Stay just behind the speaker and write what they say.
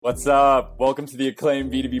What's up? Welcome to the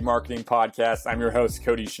acclaimed B2B marketing podcast. I'm your host,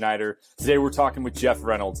 Cody Schneider. Today we're talking with Jeff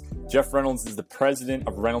Reynolds. Jeff Reynolds is the president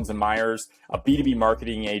of Reynolds & Myers, a B2B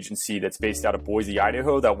marketing agency that's based out of Boise,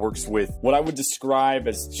 Idaho, that works with what I would describe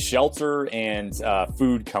as shelter and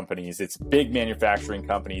food companies. It's big manufacturing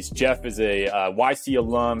companies. Jeff is a YC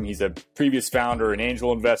alum. He's a previous founder, an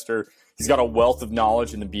angel investor. He's got a wealth of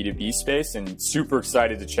knowledge in the B2B space and super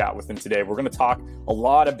excited to chat with him today. We're going to talk a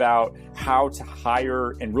lot about how to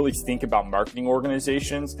hire and really think about marketing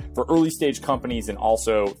organizations for early stage companies and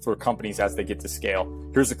also for companies as they get to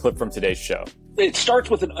scale. Here's a clip from today's show. It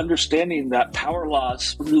starts with an understanding that power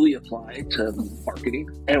laws really apply to marketing.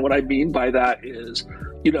 And what I mean by that is,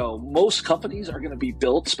 most companies are going to be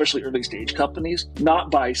built, especially early stage companies,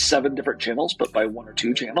 not by 7 different channels, but by 1 or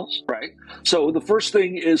 2 channels, right? So the first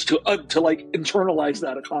thing is to internalize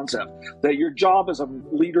that concept, that your job as a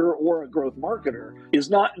leader or a growth marketer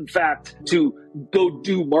is not, in fact, to go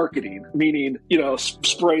do marketing, meaning,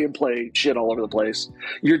 spray and play shit all over the place.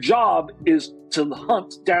 Your job is to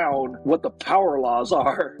hunt down what the power laws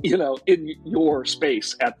are, in your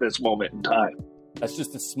space at this moment in time. That's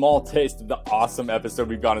just a small taste of the awesome episode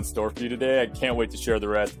we've got in store for you today. I can't wait to share the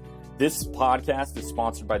rest. This podcast is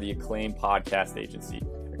sponsored by the Acclaim Podcast Agency.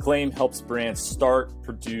 Acclaim helps brands start,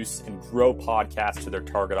 produce, and grow podcasts to their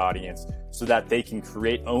target audience so that they can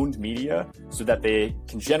create owned media so that they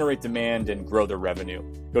can generate demand and grow their revenue.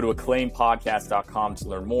 Go to acclaimpodcast.com to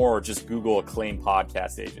learn more or just Google Acclaim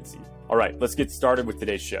Podcast Agency. All right, let's get started with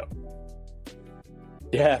today's show.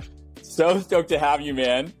 Yeah, so stoked to have you,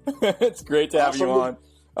 man. It's great to have you on.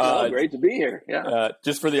 Great to be here. Yeah.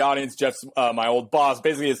 Just for the audience, Jeff's my old boss.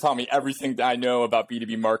 Basically, has taught me everything that I know about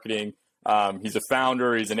B2B marketing. He's a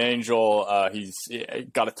founder. He's an angel. He's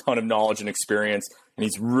got a ton of knowledge and experience, and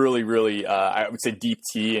he's really, I would say, deep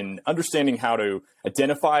tea in understanding how to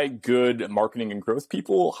identify good marketing and growth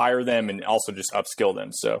people, hire them, and also just upskill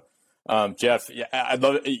them. So, Jeff, I'd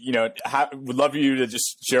love, would love you to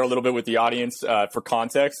just share a little bit with the audience for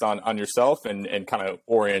context on yourself and kind of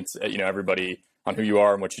orient, everybody on who you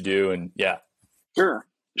are and what you do. And yeah.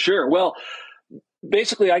 Sure. Well,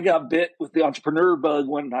 basically, I got bit with the entrepreneur bug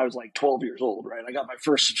when I was like 12 years old, right? I got my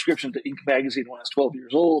first subscription to Inc. magazine when I was 12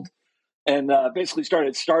 years old and basically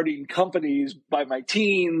started starting companies by my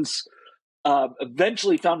teens.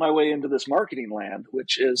 Eventually found my way into this marketing land,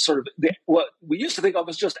 which is sort of what we used to think of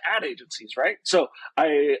as just ad agencies, right? So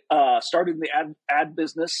I started in the ad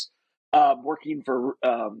business, working for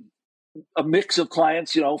a mix of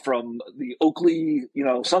clients, from the Oakley,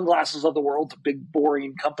 sunglasses of the world to big,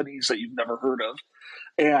 boring companies that you've never heard of.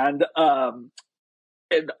 And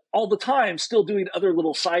all the time still doing other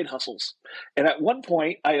little side hustles. And at one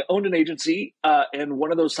point I owned an agency and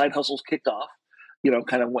one of those side hustles kicked off,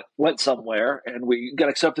 kind of went somewhere, and we got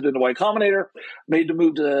accepted into Y Combinator, made the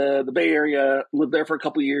move to the Bay Area, lived there for a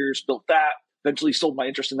couple of years, built that, eventually sold my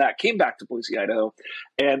interest in that, came back to Boise, Idaho,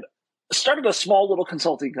 and started a small little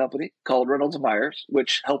consulting company called Reynolds & Myers,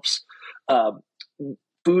 which helps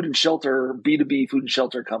food and shelter, B2B food and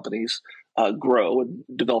shelter companies grow and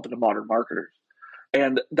develop into modern marketers.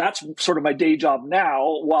 And that's sort of my day job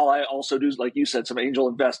now, while I also do, like you said, some angel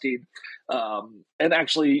investing, and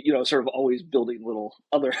actually, sort of always building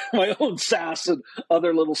my own SaaS and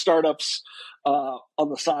other little startups on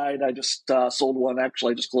the side. I just sold one.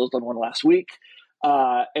 Actually, I just closed on one last week.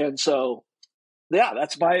 And so, yeah,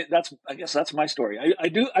 that's my story.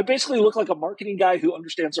 I basically look like a marketing guy who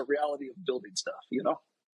understands the reality of building stuff,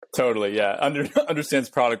 Totally, yeah. Understands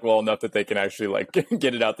product well enough that they can actually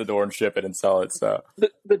get it out the door and ship it and sell it. So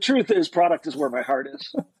the truth is, product is where my heart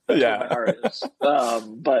is. Yeah, my heart is.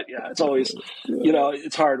 But yeah, it's always,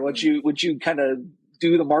 it's hard once you kind of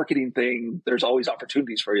do the marketing thing. There's always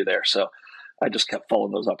opportunities for you there. So I just kept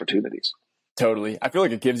following those opportunities. Totally. I feel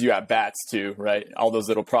like it gives you at bats too, right? All those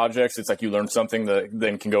little projects. It's like you learn something that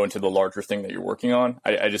then can go into the larger thing that you're working on.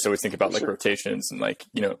 I just always think about rotations and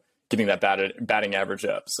getting that batting average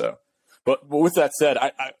up. So, but with that said,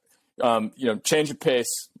 I change of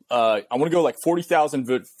pace. I want to go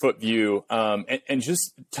 40,000 foot view, and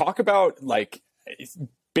just talk about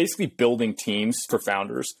basically building teams for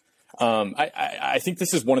founders. I think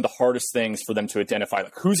this is one of the hardest things for them to identify,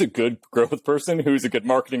 who's a good growth person, who's a good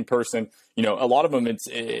marketing person. A lot of them,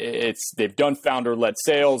 it's they've done founder-led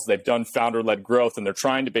sales, they've done founder-led growth, and they're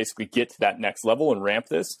trying to basically get to that next level and ramp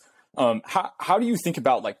this. How do you think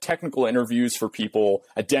about technical interviews for people,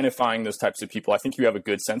 identifying those types of people? I think you have a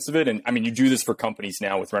good sense of it. And I mean, you do this for companies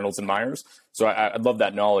now with Reynolds and Myers. So I'd love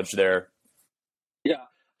that knowledge there. Yeah.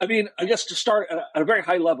 I mean, I guess to start at a very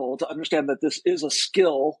high level, to understand that this is a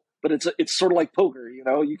skill, but it's sort of like poker,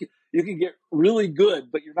 you can get really good,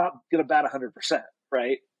 but you're not going to bat 100%,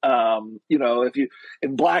 right? If you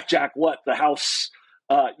in blackjack, the house,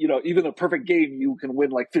 even a perfect game, you can win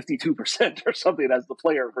like 52% or something as the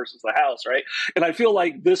player versus the house, right? And I feel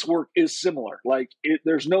like this work is similar. Like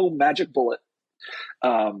there's no magic bullet.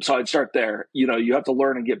 So I'd start there. You have to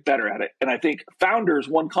learn and get better at it. And I think founders,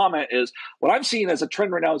 one comment is what I'm seeing as a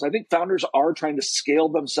trend right now is I think founders are trying to scale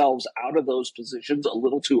themselves out of those positions a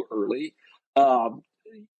little too early.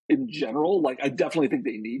 In general, like I definitely think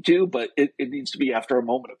they need to, but it needs to be after a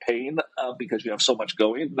moment of pain because you have so much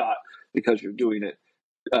going, not because you're doing it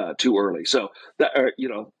too early. So that,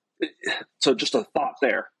 so just a thought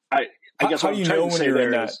there. I guess what I'm trying to say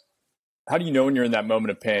there is, how do you know when you're in that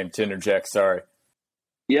moment of pain? To interject, sorry.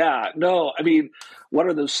 Yeah, no, I mean, what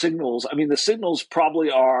are those signals? I mean, the signals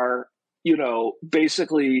probably are,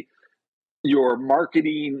 basically your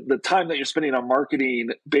marketing, the time that you're spending on marketing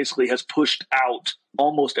basically has pushed out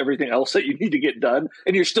almost everything else that you need to get done,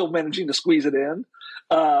 and you're still managing to squeeze it in.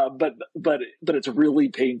 But it's really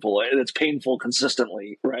painful, and it's painful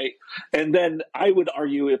consistently, right? And then I would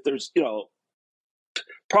argue if there's,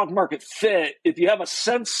 product market fit, if you have a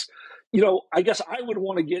sense, I guess I would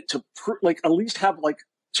want to get to at least have like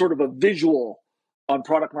sort of a visual on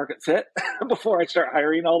product market fit before I start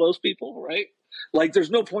hiring all those people, right? Like there's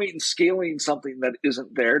no point in scaling something that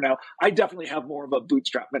isn't there. Now, I definitely have more of a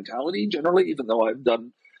bootstrap mentality generally, even though I've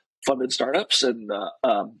done funded startups. And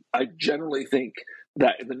I generally think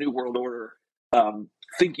that in the new world order,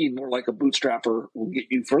 thinking more like a bootstrapper will get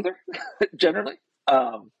you further generally.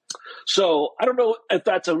 So I don't know if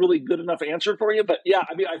that's a really good enough answer for you, but yeah,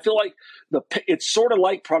 I mean, I feel like it's sort of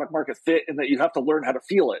like product market fit in that you have to learn how to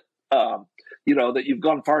feel it. That you've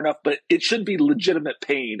gone far enough, but it should be legitimate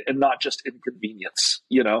pain and not just inconvenience,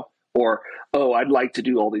 or, oh, I'd like to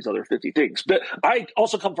do all these other 50 things. But I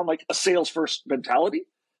also come from like a sales first mentality.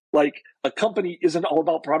 Like a company isn't all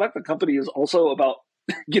about product. A company is also about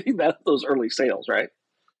getting those early sales, right?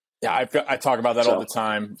 Yeah, I talk about that all the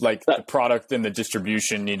time. Like the product and the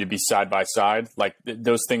distribution need to be side by side. Like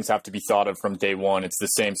those things have to be thought of from day one. It's the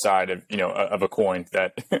same side of of a coin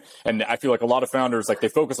that, and I feel like a lot of founders like they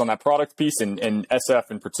focus on that product piece and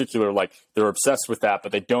SF in particular, like they're obsessed with that,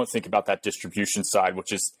 but they don't think about that distribution side,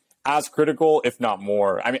 which is as critical, if not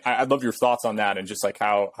more. I mean, I'd love your thoughts on that and just like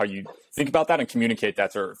how you think about that and communicate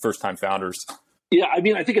that to first time founders. Yeah, I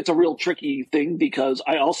mean, I think it's a real tricky thing because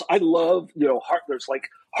I love, there's like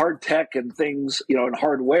hard tech and things, and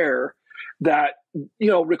hardware that,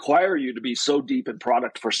 require you to be so deep in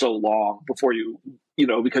product for so long before you,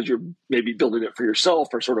 because you're maybe building it for yourself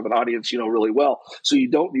or sort of an audience, really well. So you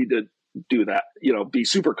don't need to do that, be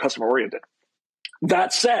super customer oriented.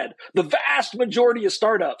 That said, the vast majority of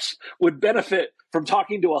startups would benefit from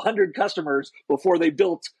talking to 100 customers before they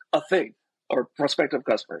built a thing, or prospective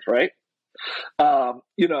customers, right?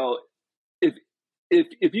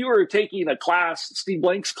 If you were taking a class, Steve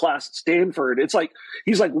Blank's class at Stanford, it's like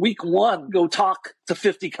he's like week one, go talk to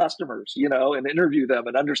 50 customers, and interview them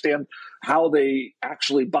and understand how they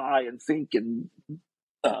actually buy and think and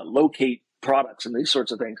locate products and these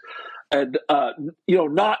sorts of things. And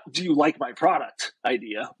not do you like my product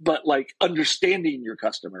idea, but like understanding your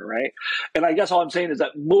customer, right? And I guess all I'm saying is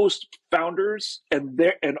that most founders and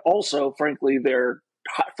also, frankly, their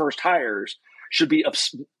first hires should be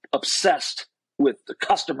obsessed with the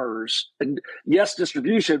customers and yes,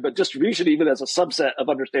 distribution, but distribution even as a subset of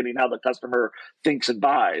understanding how the customer thinks and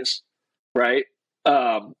buys, right?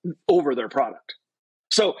 Over their product.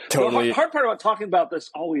 So totally. The hard part about talking about this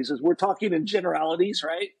always is we're talking in generalities,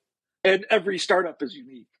 right? And every startup is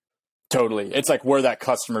unique. Totally. It's like where that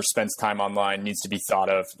customer spends time online needs to be thought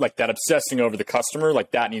of. Like that obsessing over the customer,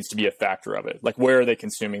 like that needs to be a factor of it. Like where are they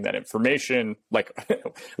consuming that information? Like,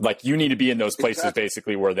 like you need to be in those places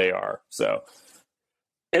basically where they are. So,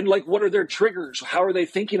 and like, what are their triggers? How are they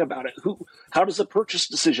thinking about it? How does a purchase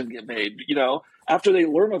decision get made? After they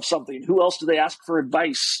learn of something, who else do they ask for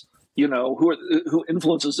advice? Who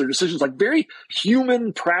influences their decisions? Like very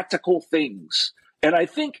human, practical things. And I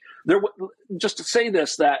think just to say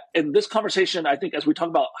this, that in this conversation, I think as we talk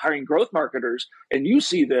about hiring growth marketers, and you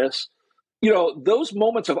see this, those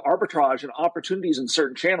moments of arbitrage and opportunities in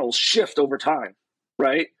certain channels shift over time,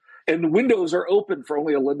 right? And windows are open for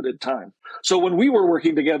only a limited time. So when we were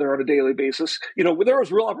working together on a daily basis, there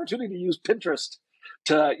was real opportunity to use Pinterest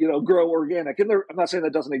to, grow organic. And I'm not saying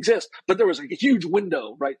that doesn't exist, but there was a huge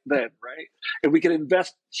window right then, right? And we could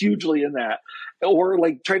invest hugely in that, or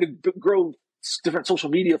like try to grow different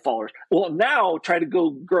social media followers. Well, now try to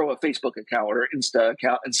go grow a Facebook account or Insta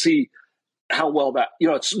account and see how well that,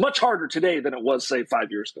 it's much harder today than it was, say,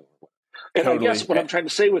 5 years ago. And totally. I guess what I'm trying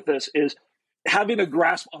to say with this is having a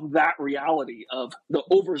grasp on that reality of the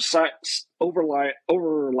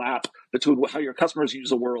overlap between how your customers use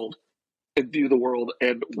the world and view the world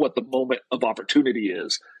and what the moment of opportunity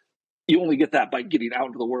is. You only get that by getting out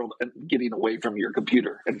into the world and getting away from your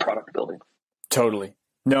computer and product building. Totally.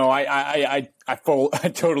 No, I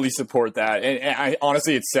totally support that, and I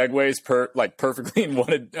honestly, it segues perfectly in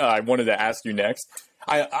what I wanted to ask you next.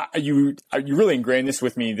 You really ingrained this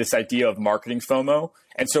with me, this idea of marketing FOMO,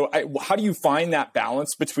 and so how do you find that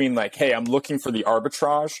balance between like, hey, I'm looking for the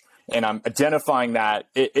arbitrage and I'm identifying that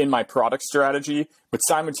in my product strategy, but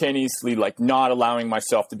simultaneously like not allowing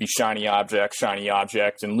myself to be shiny object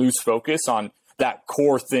and lose focus on that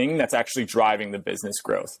core thing that's actually driving the business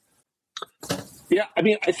growth. Yeah, I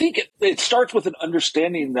mean, I think it starts with an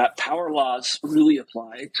understanding that power laws really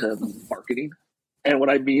apply to marketing. And what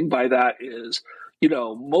I mean by that is,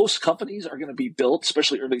 most companies are going to be built,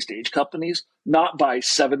 especially early stage companies, not by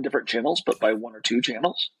 7 different channels, but by 1 or 2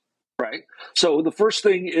 channels, right? So the first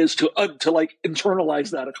thing is to like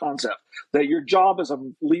internalize that a concept that your job as a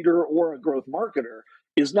leader or a growth marketer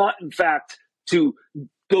is not, in fact, to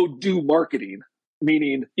go do marketing,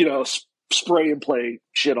 meaning, spray and play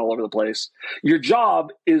shit all over the place. Your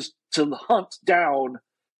job is to hunt down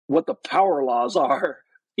what the power laws are,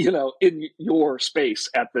 in your space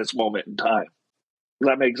at this moment in time. Does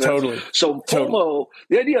that make sense? Totally. So FOMO,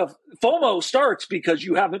 the idea of FOMO starts because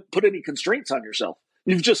you haven't put any constraints on yourself.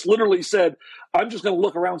 You've just literally said, I'm just going to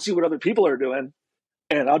look around, see what other people are doing,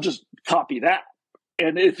 and I'll just copy that.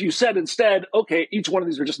 And if you said instead, okay, each one of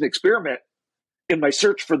these are just an experiment in my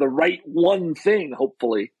search for the right one thing,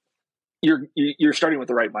 hopefully, you're starting with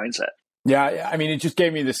the right mindset. Yeah, I mean, it just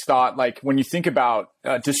gave me this thought, like when you think about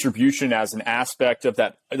distribution as an aspect of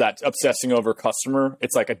that obsessing over customer,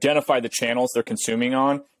 it's like identify the channels they're consuming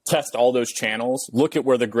on, test all those channels, look at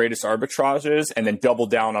where the greatest arbitrage is, and then double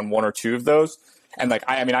down on 1 or 2 of those. And like,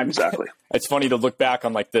 I'm exactly. It's funny to look back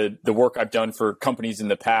on like the work I've done for companies in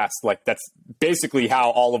the past. Like that's basically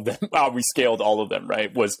how we scaled all of them,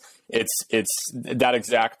 right? It's that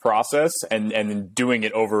exact process and then doing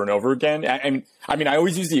it over and over again. And I mean, I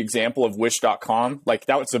always use the example of Wish.com. Like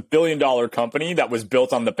that was $1 billion company that was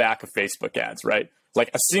built on the back of Facebook ads, right? Like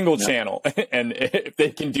a single channel. And if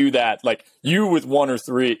they can do that, like you with 1 or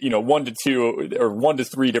 3, 1 to 2 or 1 to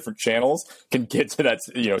 3 different channels can get to that,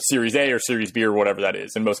 Series A or Series B or whatever that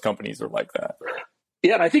is. And most companies are like that.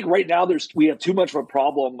 Yeah. And I think right now we have too much of a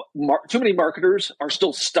problem. Too many marketers are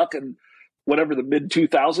still stuck in whatever the mid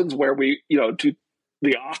 2000s where we, to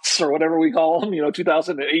the aughts or whatever we call them,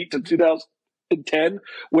 2008 to 2010,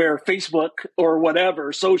 where Facebook or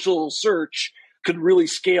whatever social search could really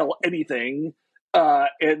scale anything.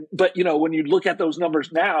 But when you look at those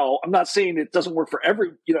numbers now, I'm not saying it doesn't work for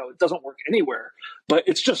it doesn't work anywhere, but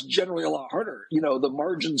it's just generally a lot harder. The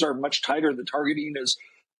margins are much tighter. The targeting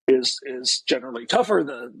is generally tougher.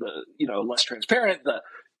 The less transparent. The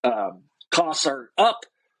costs are up,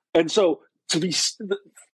 and so the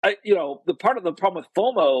part of the problem with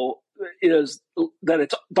FOMO is that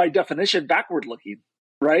it's by definition backward looking,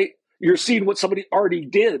 right? You're seeing what somebody already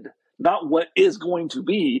did, not what is going to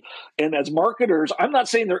be. And as marketers, I'm not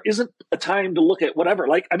saying there isn't a time to look at whatever.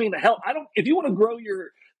 Like, I mean, hell, if you want to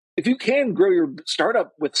if you can grow your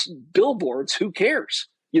startup with billboards, who cares?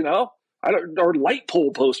 Or light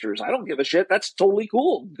pole posters. I don't give a shit. That's totally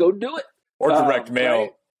cool. Go do it. Or direct mail.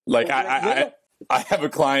 Right? Like I have a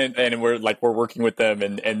client and we're working with them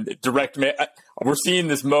and direct mail. We're seeing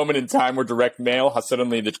this moment in time where direct mail has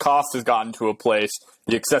suddenly the cost has gotten to a place,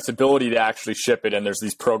 the accessibility to actually ship it. And there's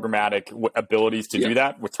these programmatic abilities to do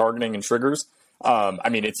that with targeting and triggers. I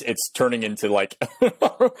mean, it's turning into like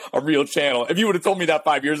a real channel. If you would have told me that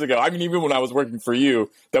 5 years ago, I mean, even when I was working for you,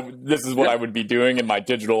 that this is what I would be doing in my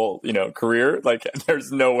digital, career. Like,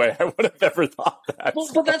 there's no way I would have ever thought that. Well,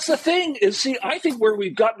 but that's the thing is, see, I think where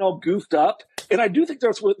we've gotten all goofed up, and I do think there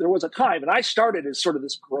was a time, and I started as sort of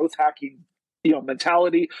this growth hacking,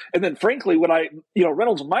 mentality, and then frankly, when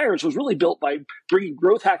Reynolds and Myers was really built by bringing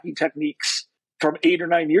growth hacking techniques from 8 or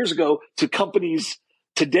 9 years ago to companies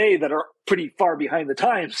today that are pretty far behind the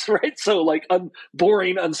times, right? So like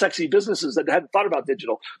boring, unsexy businesses that hadn't thought about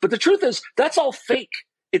digital. But the truth is that's all fake.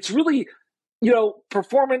 It's really,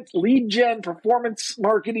 performance, lead gen, performance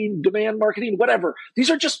marketing, demand marketing, whatever.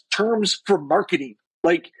 These are just terms for marketing.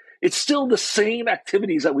 Like it's still the same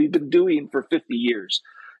activities that we've been doing for 50 years.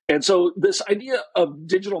 And so this idea of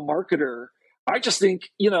digital marketer, I just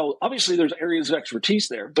think, obviously there's areas of expertise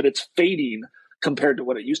there, but it's fading compared to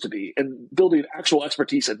what it used to be, and building actual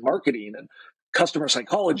expertise in marketing and customer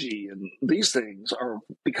psychology and these things are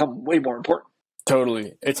become way more important.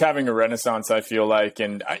 Totally. It's having a renaissance, I feel like.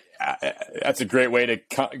 And that's a great way to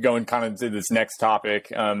go and kind of to this next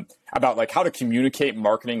topic about like how to communicate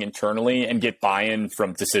marketing internally and get buy-in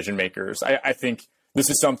from decision makers. I think this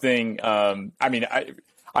is something, I'm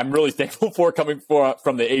really thankful for coming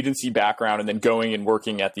from the agency background and then going and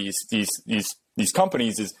working at these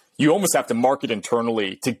companies is you almost have to market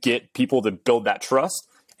internally to get people to build that trust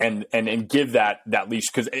and give that leash.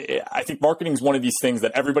 Because I think marketing is one of these things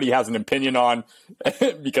that everybody has an opinion on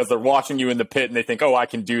because they're watching you in the pit and they think, oh, I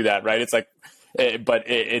can do that. Right. It's like, but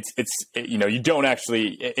it's you don't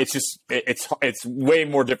actually, it's way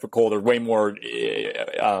more difficult or way more,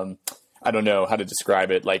 I don't know how to describe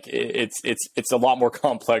it. Like it's a lot more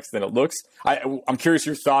complex than it looks. I'm curious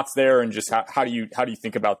your thoughts there and just how do you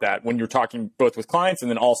think about that when you're talking both with clients and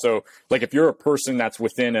then also like if you're a person that's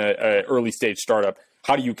within a early stage startup,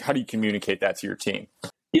 how do you communicate that to your team?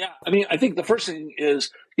 Yeah. I mean, I think the first thing is,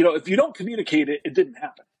 if you don't communicate it, it didn't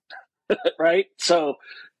happen. Right. So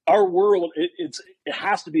our world, it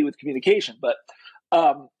has to be with communication, but,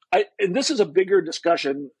 and this is a bigger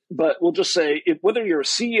discussion, but we'll just say whether you're a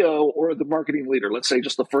CEO or the marketing leader, let's say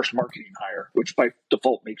just the first marketing hire, which by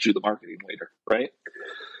default makes you the marketing leader, right?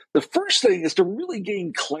 The first thing is to really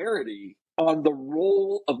gain clarity on the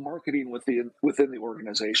role of marketing within the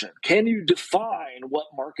organization. Can you define what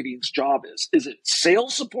marketing's job is? Is it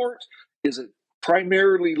sales support? Is it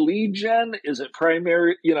primarily lead gen? Is it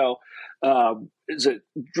primary, is it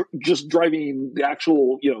just driving the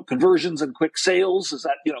actual, conversions and quick sales? Is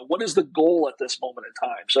that, what is the goal at this moment in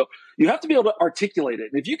time? So you have to be able to articulate it.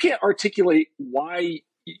 And if you can't articulate why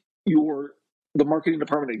the marketing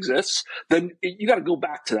department exists, then you got to go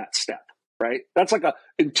back to that step, right? That's like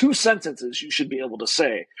in 2 sentences you should be able to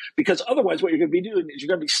say, because otherwise what you're going to be doing is you're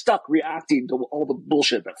going to be stuck reacting to all the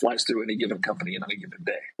bullshit that flies through any given company in any given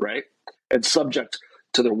day, right? And subject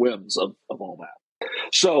to their whims of all that.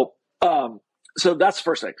 So that's the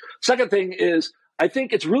first thing. Second thing is, I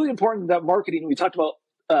think it's really important that marketing, we talked about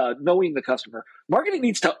knowing the customer. Marketing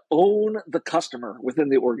needs to own the customer within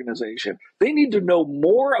the organization. They need to know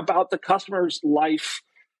more about the customer's life,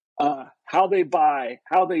 how they buy,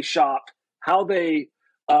 how they shop, how they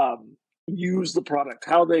use the product,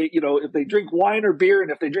 how they, if they drink wine or beer, and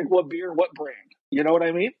if they drink what beer, what brand. You know what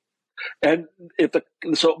I mean? And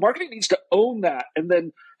so marketing needs to own that and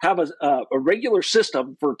then have a regular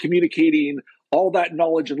system for communicating all that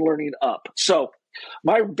knowledge and learning up. So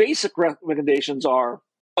my basic recommendations are,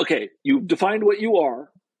 okay, you've defined what you are.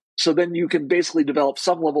 So then you can basically develop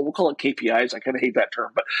some level, we'll call it KPIs. I kind of hate that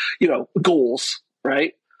term, but goals,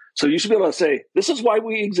 right? So you should be able to say, this is why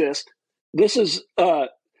we exist. These are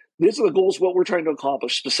the goals, what we're trying to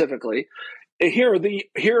accomplish specifically. Here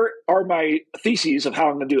are my theses of how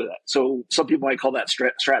I'm going to do that. So some people might call that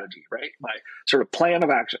strategy, right? My sort of plan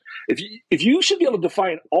of action. If you should be able to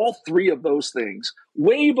define all 3 of those things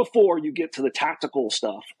way before you get to the tactical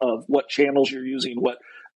stuff of what channels you're using, what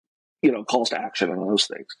calls to action and those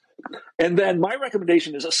things. And then my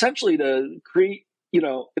recommendation is essentially to create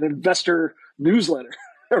an investor newsletter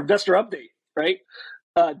or investor update, right,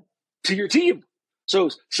 to your team. So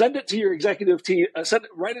send it to your executive team.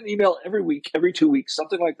 Write an email every week, every 2 weeks,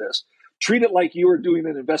 something like this. Treat it like you are doing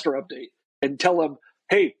an investor update, and tell them,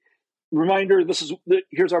 "Hey, reminder: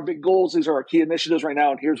 here's our big goals. These are our key initiatives right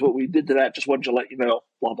now, and here's what we did to that. Just wanted to let you know."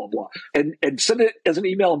 Blah blah blah, and send it as an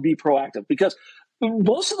email and be proactive, because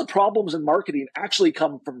most of the problems in marketing actually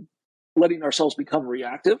come from letting ourselves become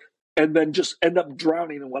reactive and then just end up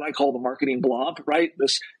drowning in what I call the marketing blob. Right,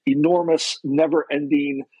 this enormous,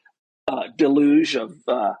 never-ending deluge of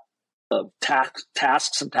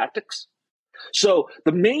tasks and tactics. So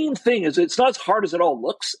the main thing is, it's not as hard as it all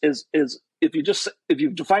looks. Is if you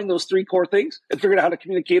define those 3 core things and figure out how to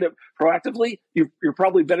communicate it proactively, you're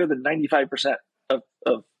probably better than 95%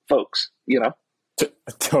 of folks.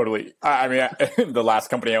 Totally. I mean, the last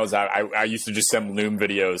company I was at, I used to just send Loom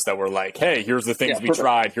videos that were like, "Hey, here's the things we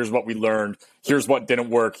tried. Here's what we learned. Here's what didn't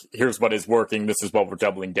work. Here's what is working. This is what we're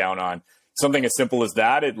doubling down on." Something as simple as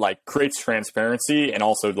that, it like creates transparency and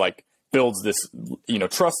also like builds this,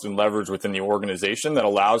 trust and leverage within the organization that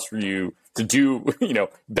allows for you to do,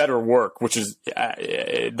 better work, which is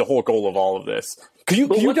the whole goal of all of this. Could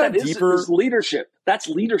you dive deeper? Is leadership. That's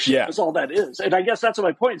leadership. Yeah. Is all that is. And I guess that's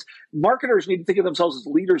my point. Marketers need to think of themselves as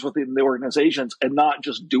leaders within the organizations and not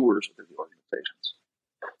just doers within the organizations.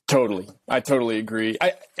 Totally. I totally agree.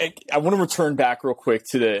 I want to return back real quick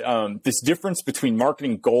to this difference between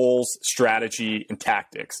marketing goals, strategy, and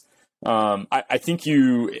tactics. I think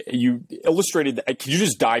you illustrated that. Could you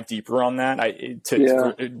just dive deeper on that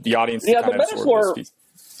for the audience? Yeah, the metaphor.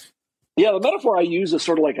 Yeah, the metaphor I use is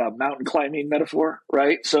sort of like a mountain climbing metaphor,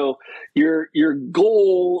 right? So your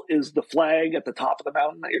goal is the flag at the top of the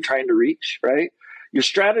mountain that you're trying to reach, right? Your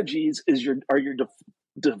strategies are your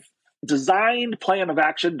designed plan of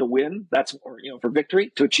action to win. That's, or for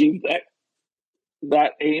victory, to achieve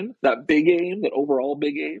that aim, that big aim, that overall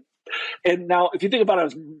big aim. And now, if you think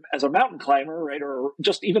about it as a mountain climber, right, or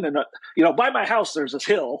just even by my house, there's this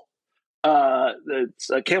hill. It's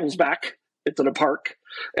a Camel's Back. It's in a park,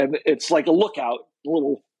 and it's like a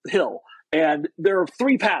little hill. And there are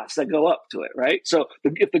 3 paths that go up to it, right? So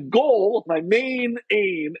if the goal, my main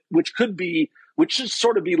aim, which should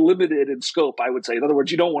sort of be limited in scope, I would say. In other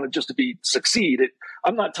words, you don't want it just to be succeed.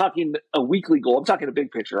 I'm not talking a weekly goal. I'm talking a big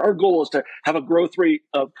picture. Our goal is to have a growth rate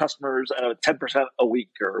of customers at 10% a week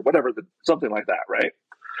or whatever, something like that,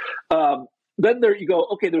 right? Then there you go,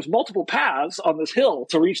 okay, there's multiple paths on this hill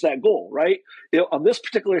to reach that goal, right? On this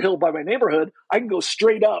particular hill by my neighborhood, I can go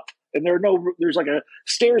straight up, and there's like a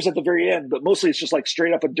stairs at the very end, but mostly it's just like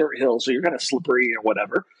straight up a dirt hill, so you're kind of slippery or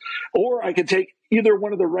whatever. Or I could take either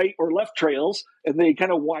one of the right or left trails, and they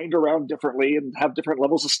kind of wind around differently and have different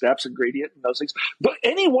levels of steps and gradient and those things. But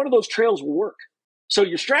any one of those trails will work. So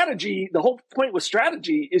your strategy, the whole point with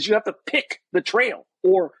strategy is you have to pick the trail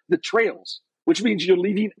or the trails, which means you're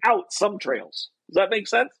leaving out some trails. Does that make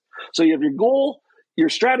sense? So you have your goal, your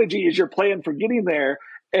strategy is your plan for getting there,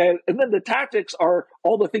 and then the tactics are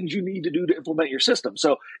all the things you need to do to implement your system.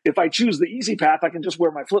 So if I choose the easy path, I can just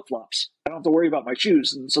wear my flip-flops. I don't have to worry about my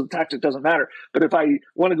shoes, and so the tactic doesn't matter. But if I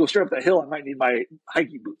want to go straight up that hill, I might need my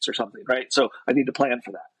hiking boots or something, right? So I need to plan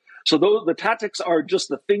for that. So the tactics are just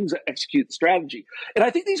the things that execute the strategy. And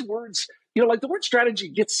I think these words, like the word strategy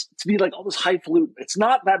gets to be like all this highfalutin. It's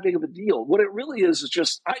not that big of a deal. What it really is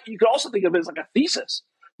just, you could also think of it as like a thesis.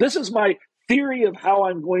 This is my theory of how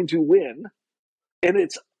I'm going to win. And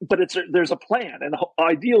there's a plan. And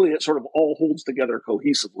ideally it sort of all holds together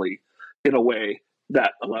cohesively in a way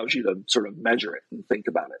that allows you to sort of measure it and think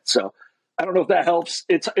about it. So I don't know if that helps.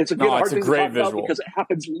 It's a good hard thing to talk about because it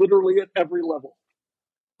happens literally at every level.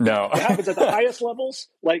 No. It happens at the highest levels,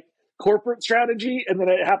 like corporate strategy, and then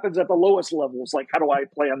it happens at the lowest levels, like how do I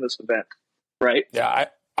plan this event, right? Yeah,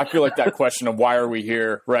 I feel like that question of why are we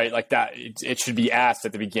here, right? Like that, it should be asked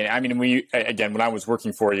at the beginning. I mean, when I was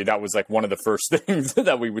working for you, that was like one of the first things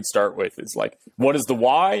that we would start with is like, what is the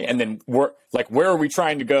why? And then where are we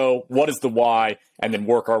trying to go? What is the why? And then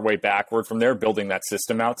work our way backward from there, building that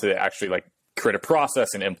system out to actually like create a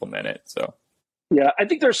process and implement it. So, yeah, I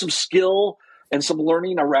think there's some skill and some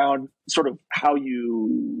learning around sort of how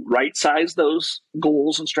you right size those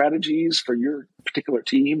goals and strategies for your particular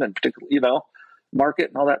team and particular, market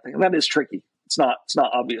and all that thing. And that is tricky. It's not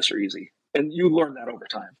obvious or easy. And you learn that over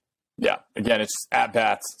time. Yeah. Again, it's at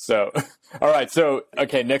bats. So, all right. So,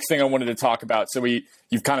 okay. Next thing I wanted to talk about. So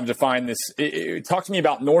you've kind of defined this. Talk to me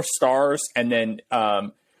about North Stars, and then,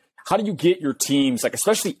 how do you get your teams, like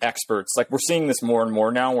especially experts? Like we're seeing this more and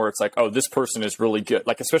more now where it's like, oh, this person is really good.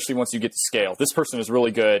 Like, especially once you get to scale, this person is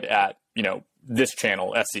really good at, this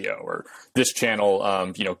channel SEO or this channel,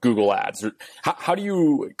 Google ads. How do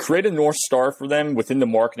you create a North Star for them within the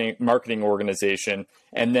marketing organization,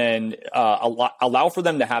 and then allow for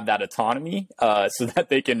them to have that autonomy so that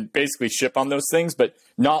they can basically ship on those things, but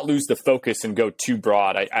not lose the focus and go too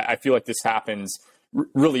broad? I feel like this happens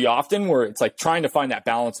really often where it's like trying to find that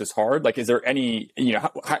balance is hard. Like, is there any,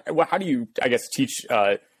 how do you, I guess, teach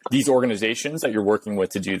these organizations that you're working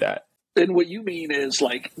with to do that? And what you mean is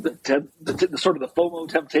like the sort of the FOMO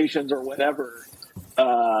temptations or whatever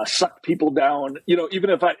suck people down. Even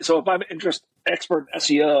if I'm an expert in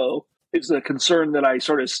SEO, it's a concern that I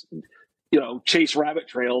sort of chase rabbit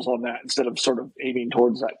trails on that instead of sort of aiming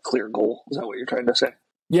towards that clear goal. Is that what you're trying to say?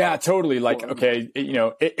 Yeah, totally. Like, okay,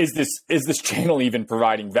 is this channel even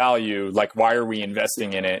providing value? Like, why are we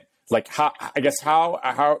investing in it? Like, how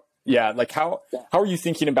are you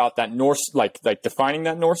thinking about that like defining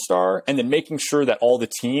that North Star and then making sure that all the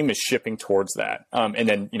team is shipping towards that? And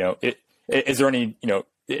then, is there any,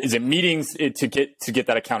 is it meetings to get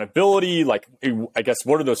that accountability? Like, I guess,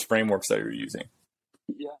 what are those frameworks that you're using?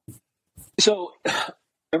 Yeah. So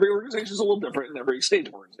every organization is a little different, and every stage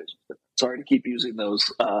of organization is different. Sorry to keep using those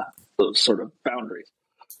sort of boundaries.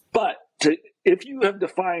 But if you have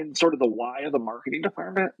defined sort of the why of the marketing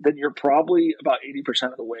department, then you're probably about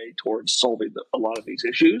 80% of the way towards solving a lot of these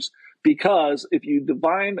issues. Because if you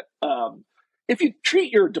if you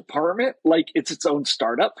treat your department like it's its own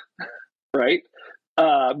startup, right?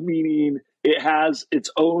 Meaning it has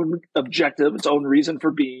its own objective, its own reason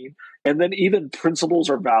for being, and then even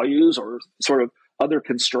principles or values or sort of other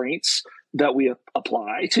constraints that we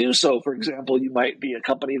apply to. So, for example, you might be a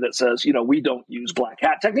company that says, we don't use black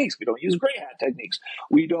hat techniques. We don't use gray hat techniques.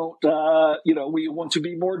 We don't, we want to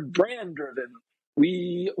be more brand driven.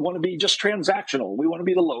 We want to be just transactional. We want to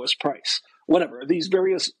be the lowest price, whatever, these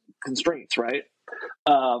various constraints, right?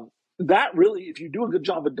 That really, if you do a good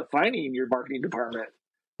job of defining your marketing department,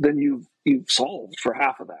 then you've solved for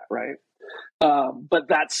half of that, right? But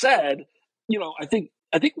that said, I think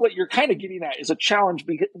what you're kind of getting at is a challenge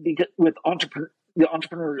with the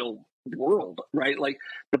entrepreneurial world, right? Like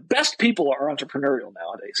the best people are entrepreneurial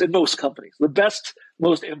nowadays in most companies. The best,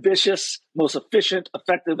 most ambitious, most efficient,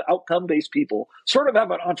 effective, outcome-based people sort of have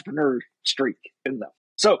an entrepreneur streak in them.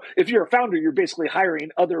 So if you're a founder, you're basically hiring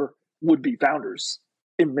other would-be founders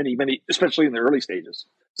in many, especially in the early stages.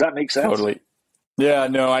 Does that make sense? Totally. Yeah,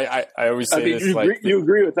 no, I always say this. You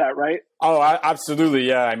agree with that, right? Oh, absolutely.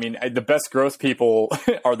 Yeah. I mean, the best growth people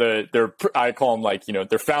are I call them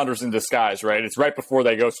they're founders in disguise, right? It's right before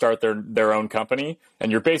they go start their own company.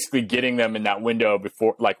 And you're basically getting them in that window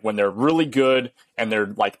before, like when they're really good and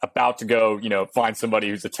they're like about to go, find somebody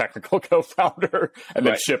who's a technical co-founder and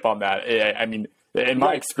then ship on that. I mean, in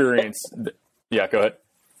my experience, yeah, go ahead.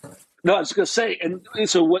 No, I was going to say, and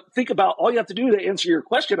so think about all you have to do to answer your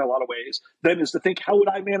question in a lot of ways, then is to think, how would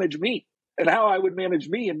I manage me? And how I would manage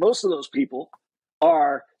me, and most of those people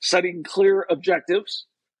are setting clear objectives,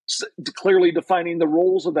 clearly defining the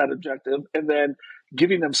roles of that objective, and then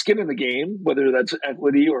giving them skin in the game, whether that's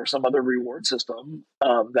equity or some other reward system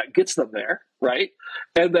that gets them there, right?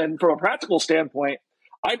 And then from a practical standpoint,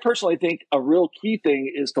 I personally think a real key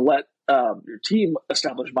thing is to let your team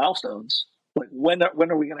establish milestones. Like when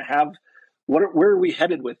are we going to have? Where are we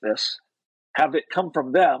headed with this? Have it come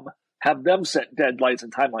from them. Have them set deadlines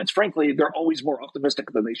and timelines. Frankly, they're always more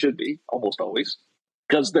optimistic than they should be, almost always,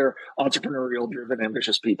 because they're entrepreneurial, driven,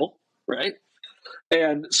 ambitious people, right?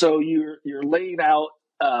 And so you're laying out.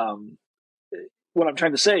 What I'm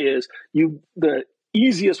trying to say is, the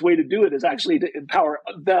easiest way to do it is actually to empower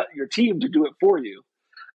your team to do it for you.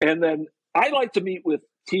 And then I like to meet with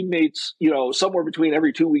teammates, somewhere between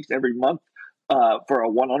every 2 weeks, every month. For a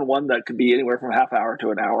one-on-one that could be anywhere from a half hour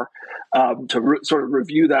to an hour to sort of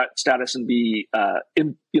review that status and be,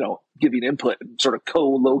 giving input and sort of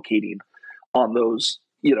co-locating on those,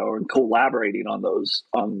 and collaborating on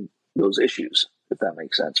those issues, if that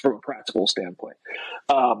makes sense from a practical standpoint.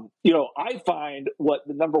 I find what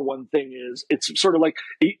the number one thing is, it's sort of like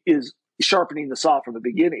is sharpening the saw from the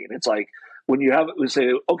beginning. It's like when we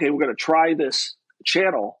say, okay, we're going to try this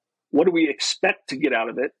channel. What do we expect to get out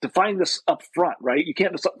of it? Define this up front, right? You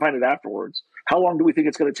can't just find it afterwards. How long do we think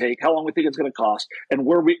it's going to take? How long do we think it's going to cost? And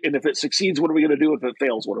if it succeeds, what are we going to do? If it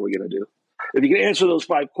fails, what are we going to do? If you can answer those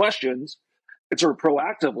 5 questions, and sort of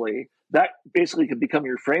proactively, that basically can become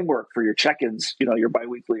your framework for your check-ins, your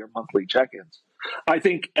biweekly or monthly check-ins. I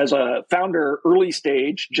think as a founder, early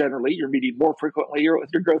stage, generally, you're meeting more frequently with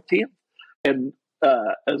your growth team. And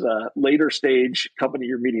as a later stage company,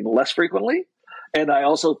 you're meeting less frequently. And I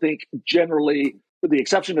also think generally the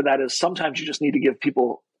exception to that is sometimes you just need to give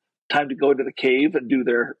people time to go into the cave and do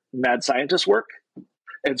their mad scientist work.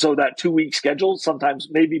 And so that 2-week schedule sometimes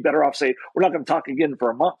may be better off saying, we're not going to talk again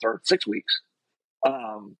for a month or 6 weeks.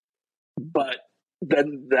 But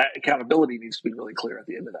then that accountability needs to be really clear at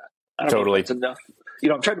the end of that. I don't know if that's enough.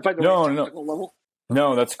 I'm trying to find the right technical level.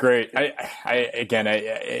 No, that's great. It's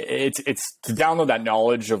to download that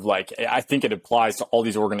knowledge of I think it applies to all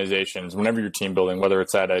these organizations whenever you're team building, whether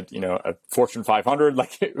it's at a Fortune 500,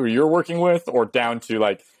 like who you're working with, or down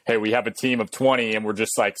to hey, we have a team of 20 and we're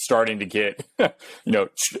just starting to get,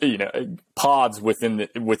 pods within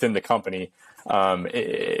the company.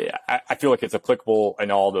 I feel like it's applicable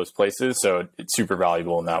in all those places. So it's super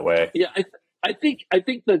valuable in that way. Yeah. I think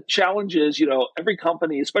the challenge is, every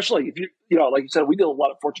company, especially if like you said, we deal with a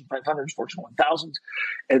lot of Fortune 500s, Fortune 1000s,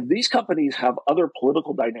 and these companies have other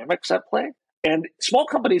political dynamics at play. And small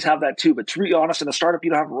companies have that too. But to be honest, in a startup,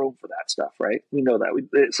 you don't have room for that stuff, right? We know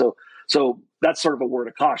that. So that's sort of a word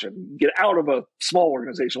of caution. Get out of a small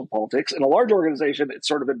organizational politics. In a large organization, it's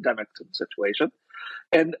sort of endemic to the situation.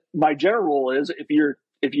 And my general rule is if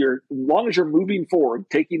as long as you're moving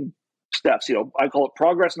forward, taking steps, I call it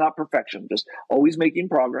progress, not perfection, just always making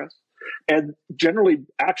progress. And generally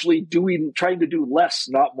actually trying to do less,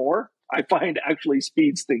 not more, I find actually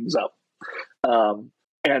speeds things up.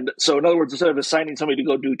 And so in other words, instead of assigning somebody to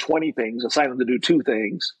go do 20 things, assign them to do 2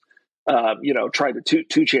 things, try the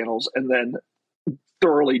two channels and then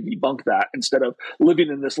thoroughly debunk that instead of living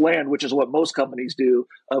in this land, which is what most companies do.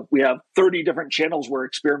 We have 30 different channels we're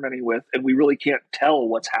experimenting with, and we really can't tell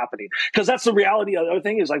what's happening. Because that's the reality. The other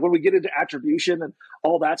thing is, like, when we get into attribution and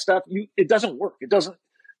all that stuff, it doesn't work. It doesn't.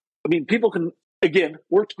 I mean, people can, again,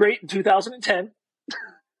 worked great in 2010.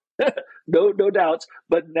 no doubts.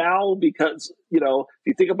 But now, because, if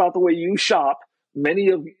you think about the way you shop, many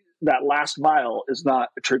of that last mile is not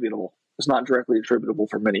attributable. It's not directly attributable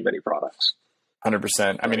for many, many products.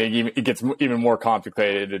 100%. I mean, it gets even more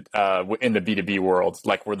complicated in the B2B world,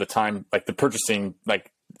 like where the time, like the purchasing,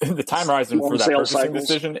 like the time horizon for that purchasing cycles.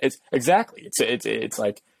 Decision is exactly. It's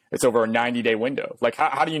like it's over a 90-day window. Like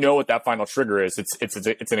how do you know what that final trigger is?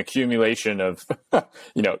 It's an accumulation of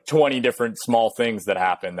 20 different small things that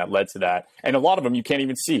happen that led to that, and a lot of them you can't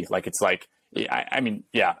even see. Like it's like. I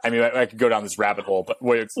could go down this rabbit hole, but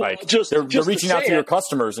where it's like they're reaching out to your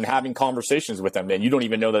customers and having conversations with them, and you don't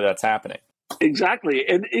even know that that's happening. Exactly.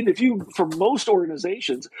 And if you, for most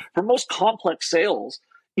organizations, for most complex sales,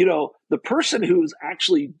 the person who's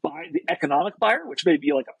actually buying, the economic buyer, which may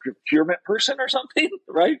be like a procurement person or something,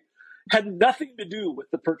 right, had nothing to do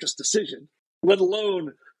with the purchase decision, let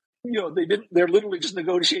alone, they're literally just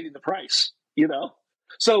negotiating the price,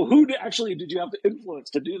 So who actually did you have to influence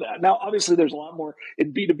to do that? Now, obviously, there's a lot more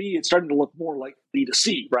in B2B. It's starting to look more like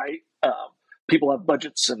B2C, right? People have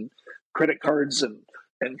budgets and credit cards and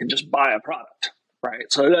can just buy a product, right?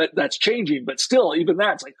 So that's changing, but still, even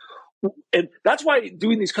that's like, and that's why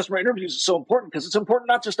doing these customer interviews is so important, because it's important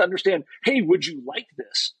not just to understand, hey, would you like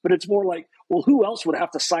this? But it's more like, well, who else would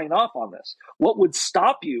have to sign off on this? What would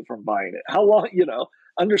stop you from buying it? How long,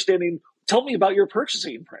 understanding. Tell me about your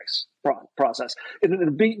purchasing process. And in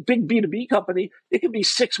a big B2B company, it can be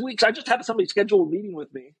 6 weeks. I just had somebody schedule a meeting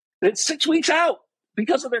with me. It's 6 weeks out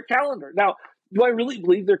because of their calendar. Now, do I really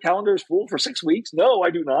believe their calendar is full for 6 weeks? No, I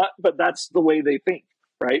do not. But that's the way they think,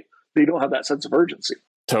 right? They don't have that sense of urgency.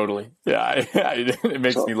 Totally. Yeah. It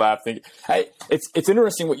makes me laugh. It's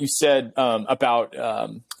interesting what you said about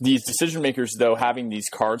these decision makers, though, having these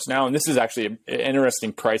cards now. And this is actually an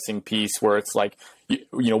interesting pricing piece where it's like,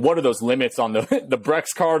 what are those limits on the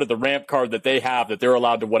Brex card or the Ramp card that they have that they're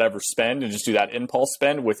allowed to whatever spend and just do that impulse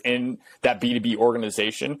spend within that B2B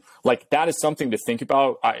organization? Like that is something to think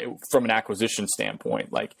about from an acquisition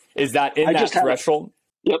standpoint. Like, is that in that threshold?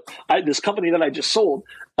 Yep. This company that I just sold,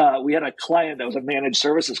 we had a client that was a managed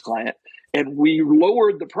services client, and we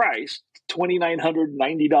lowered the price to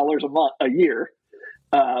 $2,990 a year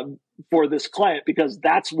for this client, because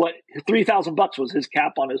that's what $3,000 was his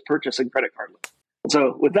cap on his purchase and credit card limit. And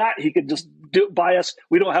so with that, he could just buy us.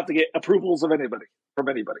 We don't have to get approvals of anybody. From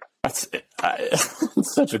anybody. That's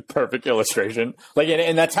such a perfect illustration. Like,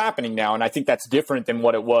 and that's happening now. And I think that's different than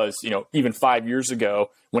what it was, even 5 years ago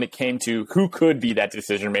when it came to who could be that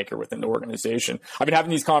decision maker within the organization. I've been having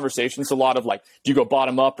these conversations a lot of like, do you go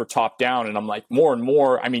bottom up or top down? And I'm like, more and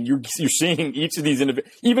more. I mean, you're seeing each of these,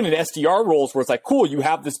 even in SDR roles where it's like, cool, you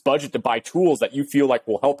have this budget to buy tools that you feel like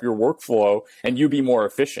will help your workflow and you be more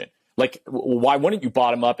efficient. Like, why wouldn't you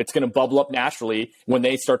bottom up? It's going to bubble up naturally when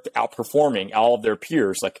they start outperforming all of their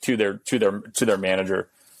peers, like to their manager.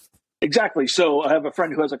 Exactly. So I have a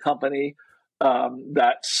friend who has a company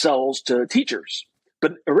that sells to teachers,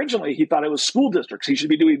 but originally he thought it was school districts. He should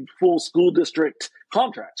be doing full school district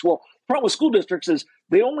contracts. Well, the problem with school districts is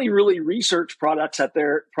they only really research products at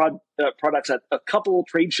their products at a couple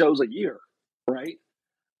trade shows a year, right?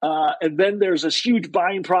 And then there's this huge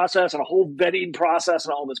buying process and a whole vetting process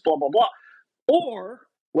and all this blah, blah, blah. Or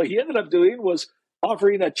what he ended up doing was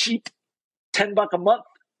offering a cheap $10 a month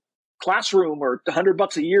classroom or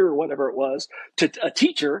 $100 a year or whatever it was to a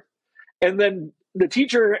teacher. And then the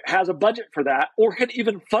teacher has a budget for that or can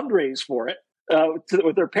even fundraise for it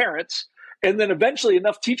with their parents. And then eventually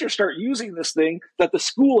enough teachers start using this thing that the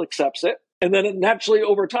school accepts it. And then naturally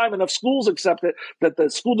over time, enough schools accept it that the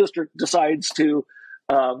school district decides to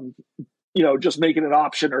just make it an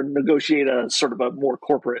option or negotiate a sort of a more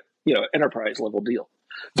corporate, enterprise level deal.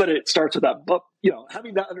 But it starts with that, but,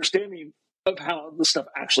 having that understanding of how the stuff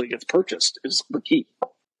actually gets purchased is the key.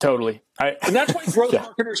 Totally. And that's why growth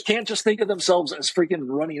marketers can't just think of themselves as freaking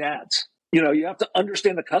running ads. You have to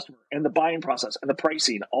understand the customer and the buying process and the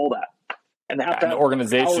pricing, all that. And the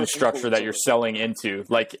organization structure that you're selling into.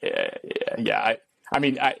 Like,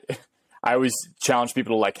 I always challenge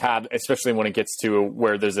people to like have, especially when it gets to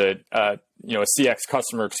where there's a CX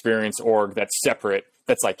customer experience org that's separate.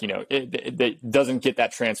 That's like, it doesn't get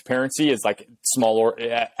that transparency as like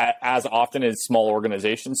as often as small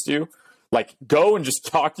organizations do. Like, go and just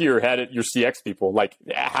talk to your CX people, like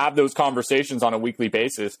have those conversations on a weekly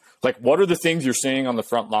basis. Like, what are the things you're seeing on the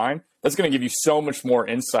front line that's going to give you so much more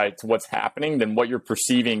insight to what's happening than what you're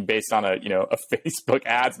perceiving based on a Facebook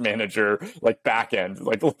ads manager, like back end,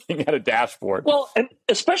 like looking at a dashboard. Well, and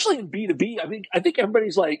especially in B2B, I think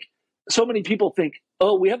everybody's like, so many people think,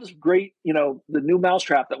 oh, we have this great, the new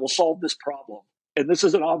mousetrap that will solve this problem. And this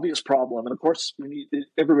is an obvious problem. And of course,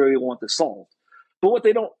 everybody will want this solved. But what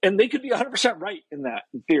they don't, and they could be 100% right in that,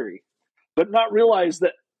 in theory, but not realize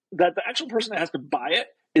that the actual person that has to buy it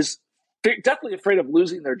is definitely afraid of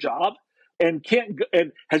losing their job and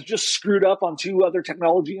and has just screwed up on 2 other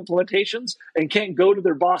technology implementations and can't go to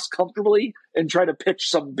their boss comfortably and try to pitch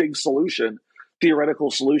some big solution,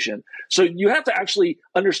 theoretical solution. So you have to actually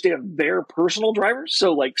understand their personal drivers.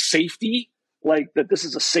 So like safety, like that this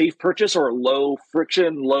is a safe purchase or a low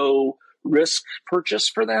friction, low risk purchase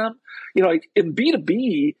for them. Like in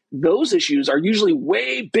B2B, those issues are usually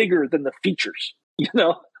way bigger than the features,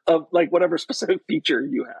 of like whatever specific feature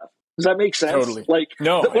you have. Does that make sense? Totally. Like,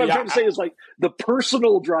 no, what I'm trying to say is like the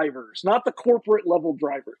personal drivers, not the corporate level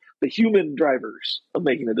drivers, the human drivers of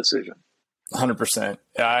making a decision. 100%.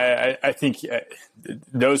 I think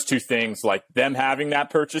those 2 things, like them having that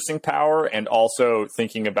purchasing power and also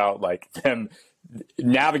thinking about like them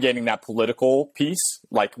navigating that political piece,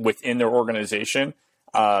 like within their organization,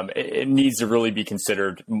 it needs to really be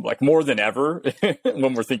considered like more than ever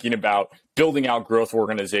when we're thinking about building out growth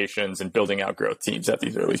organizations and building out growth teams at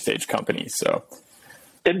these early stage companies. So,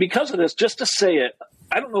 and because of this, just to say it,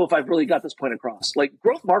 I don't know if I've really got this point across. Like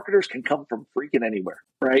growth marketers can come from freaking anywhere,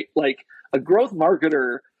 right? Like a growth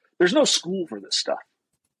marketer, there's no school for this stuff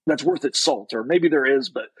that's worth its salt, or maybe there is,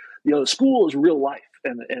 but the school is real life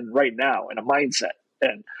and right now and a mindset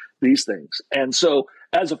and these things. And so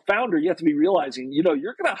as a founder, you have to be realizing, you're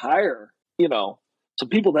going to hire, some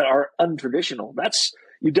people that are untraditional.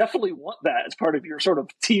 You definitely want that as part of your sort of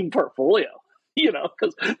team portfolio,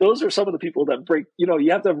 because those are some of the people that break, you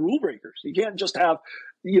have to have rule breakers. You can't just have,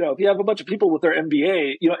 if you have a bunch of people with their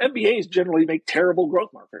MBA, MBAs generally make terrible growth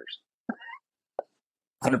marketers.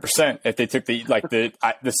 100%. If they took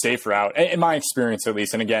the safe route, in my experience at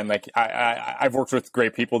least, and again, like I've worked with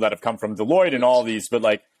great people that have come from Deloitte and all these, but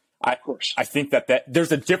like I think that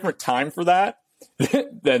there's a different time for that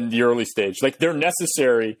than the early stage. Like they're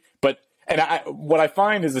necessary, but what I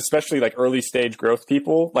find is especially like early stage growth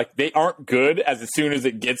people, like they aren't good as soon as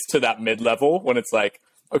it gets to that mid level when it's like,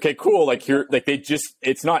 okay, cool. Like here, like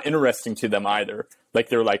it's not interesting to them either. Like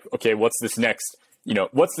they're like, okay, what's this next?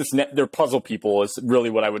 What's this? They're puzzle people is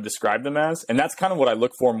really what I would describe them as. And that's kind of what I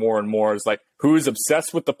look for more and more is like who is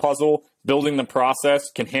obsessed with the puzzle, building the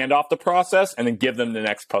process, can hand off the process and then give them the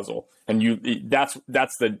next puzzle. And that's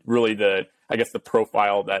the I guess the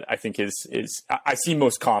profile that I think is I see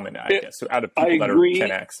most common, I guess, out of people that are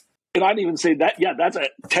 10X. And I'd even say that, yeah, that's a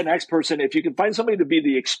 10X person. If you can find somebody to be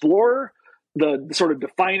the explorer, the sort of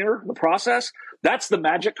definer, the process, that's the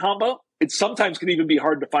magic combo. It sometimes can even be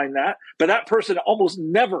hard to find that, but that person almost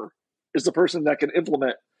never is the person that can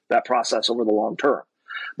implement that process over the long term.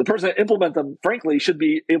 The person that implement them, frankly, should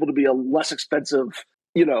be able to be a less expensive,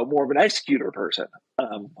 more of an executor person,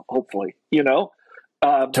 hopefully,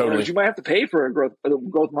 Totally. You might have to pay for a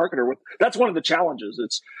growth marketer. That's one of the challenges.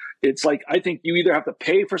 It's like, I think you either have to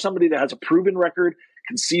pay for somebody that has a proven record,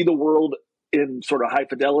 can see the world in sort of high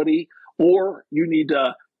fidelity, or you need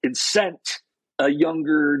to incent a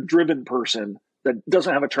younger, driven person that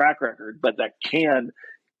doesn't have a track record, but that can,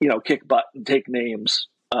 kick butt and take names,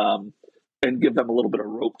 and give them a little bit of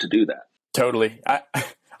rope to do that. Totally. I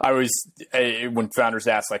always, when founders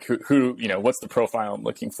ask like who, what's the profile I'm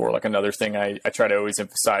looking for? Like another thing I try to always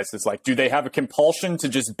emphasize is like, do they have a compulsion to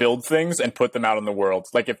just build things and put them out in the world?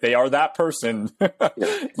 Like if they are that person,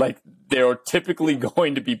 like they're typically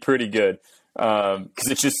going to be pretty good. Cause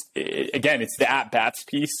it's just, again, it's the at-bats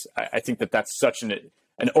piece. I think that's such an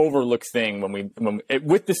overlooked thing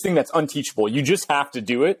with this thing that's unteachable. You just have to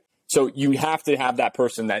do it. So you have to have that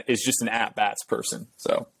person that is just an at-bats person.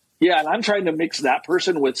 So. Yeah, and I'm trying to mix that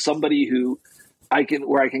person with somebody who I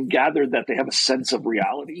can gather that they have a sense of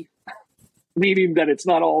reality, meaning that it's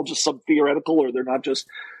not all just some theoretical, or they're not just,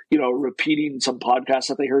 repeating some podcast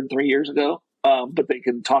that they heard 3 years ago, but they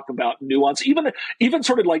can talk about nuance, even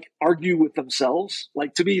sort of like argue with themselves.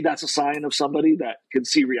 Like to me, that's a sign of somebody that can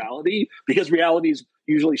see reality, because reality is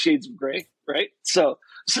usually shades of gray, right? So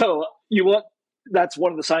that's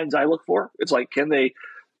one of the signs I look for. It's like, can they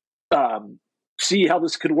see how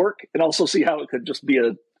this could work and also see how it could just be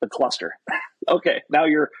a cluster. Okay, now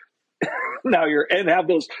you're and have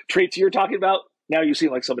those traits you're talking about. Now you seem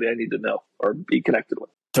like somebody I need to know or be connected with.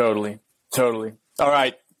 Totally. All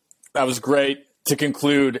right. That was great. to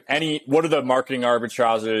conclude, what are the marketing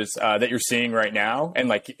arbitrages that you're seeing right now? And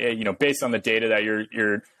like, based on the data that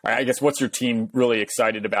you're, I guess, what's your team really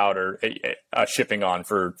excited about or shipping on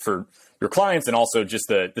for your clients and also just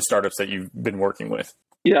the startups that you've been working with?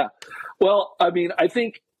 Yeah. Well, I mean, I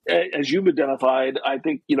think as you've identified, I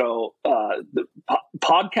think, the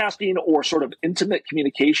podcasting or sort of intimate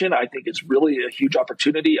communication, I think is really a huge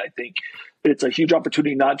opportunity. I think it's a huge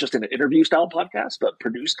opportunity, not just in an interview style podcast, but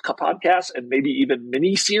produced podcasts and maybe even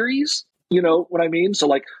mini series. You know what I mean? So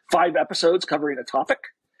like 5 episodes covering a topic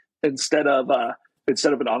instead of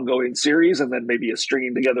an ongoing series, and then maybe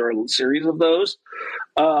stringing together a series of those.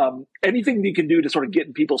 Anything you can do to sort of get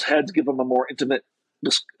in people's heads, give them a more intimate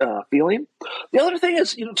feeling. The other thing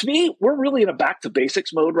is, to me, we're really in a back to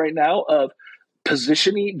basics mode right now of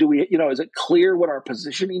positioning. Do we, is it clear what our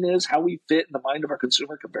positioning is, how we fit in the mind of our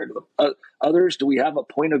consumer compared to the others? Do we have a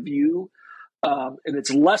point of view? And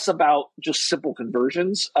it's less about just simple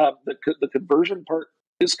conversions. The conversion part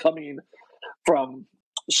is coming from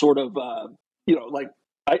sort of, what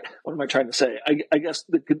am I trying to say? I guess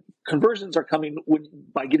the conversions are coming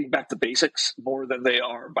by getting back to basics more than they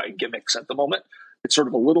are by gimmicks at the moment. It's sort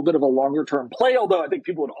of a little bit of a longer term play, although I think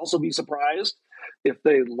people would also be surprised if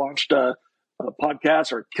they launched a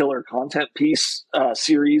podcast or killer content piece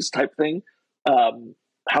series type thing,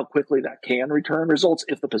 how quickly that can return results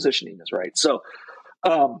if the positioning is right. So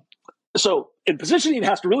in positioning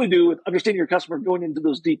has to really do with understanding your customer, going into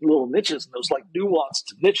those deep little niches and those like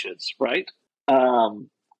nuanced niches, right?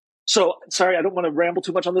 So sorry, I don't want to ramble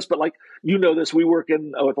too much on this, but this, we work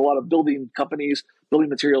with a lot of building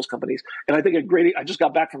materials companies. And I think I just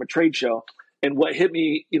got back from a trade show, and what hit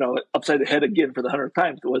me, upside the head again for the 100th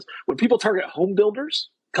time was when people target home builders,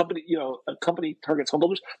 a company targets home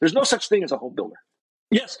builders, there's no such thing as a home builder.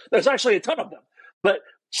 Yes, there's actually a ton of them, but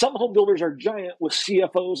some home builders are giant with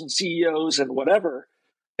CFOs and CEOs and whatever.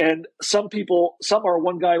 And some are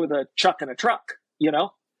one guy with a chuck and a truck,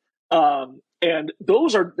 and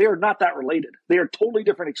they are not that related. They are totally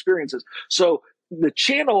different experiences. So the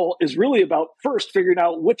channel is really about first figuring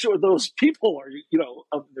out which of those people are,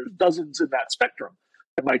 there's dozens in that spectrum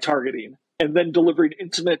am I targeting, and then delivering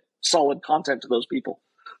intimate, solid content to those people.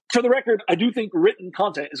 For the record, I do think written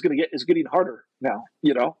content is getting harder now.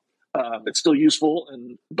 It's still useful,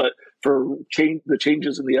 but for the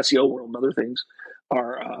changes in the SEO world and other things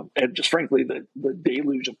are, and just frankly, the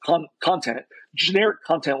deluge of content, generic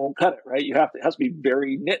content won't cut it, right? It has to be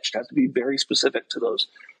very niched, has to be very specific to those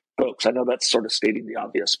folks. I know that's sort of stating the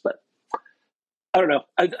obvious, but I don't know.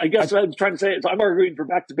 I guess what I'm trying to say is I'm arguing for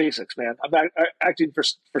back to basics, man. I'm acting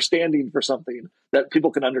for standing for something that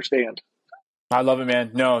people can understand. I love it,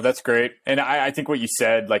 man. No, that's great. And I think what you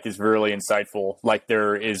said is really insightful.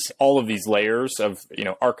 There is all of these layers of,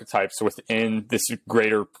 archetypes within this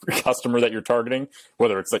greater customer that you're targeting,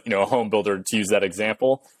 whether it's a home builder, to use that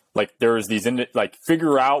example. There's these,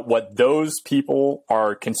 figure out what those people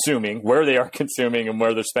are consuming, where they are consuming and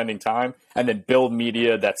where they're spending time, and then build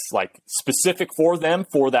media that's specific for them,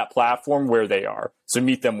 for that platform where they are. So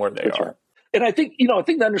meet them where they are. Right. And I think, a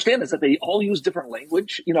thing to understand is that they all use different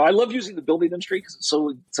language. I love using the building industry because it's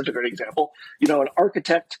such a great example. An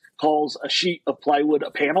architect calls a sheet of plywood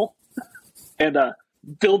a panel, and a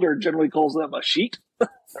builder generally calls them a sheet,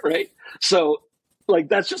 right? So,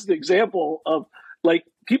 that's just an example of,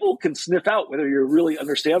 people can sniff out whether you really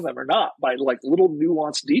understand them or not by, little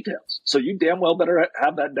nuanced details. So you damn well better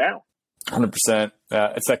have that down. 100%.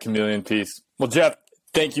 It's that chameleon piece. Well, Jeff,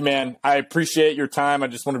 thank you, man. I appreciate your time. I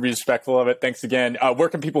just want to be respectful of it. Thanks again. Where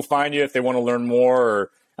can people find you if they want to learn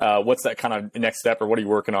more, or what's that kind of next step, or what are you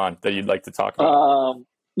working on that you'd like to talk about?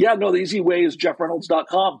 The easy way is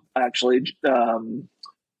jeffreynolds.com, actually.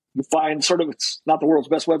 You find it's not the world's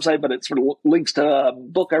best website, but it sort of links to a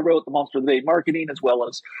book I wrote, The Monster of the Day Marketing, as well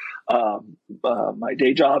as my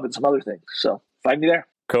day job and some other things. So find me there.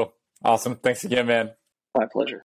 Cool. Awesome. Thanks again, man. My pleasure.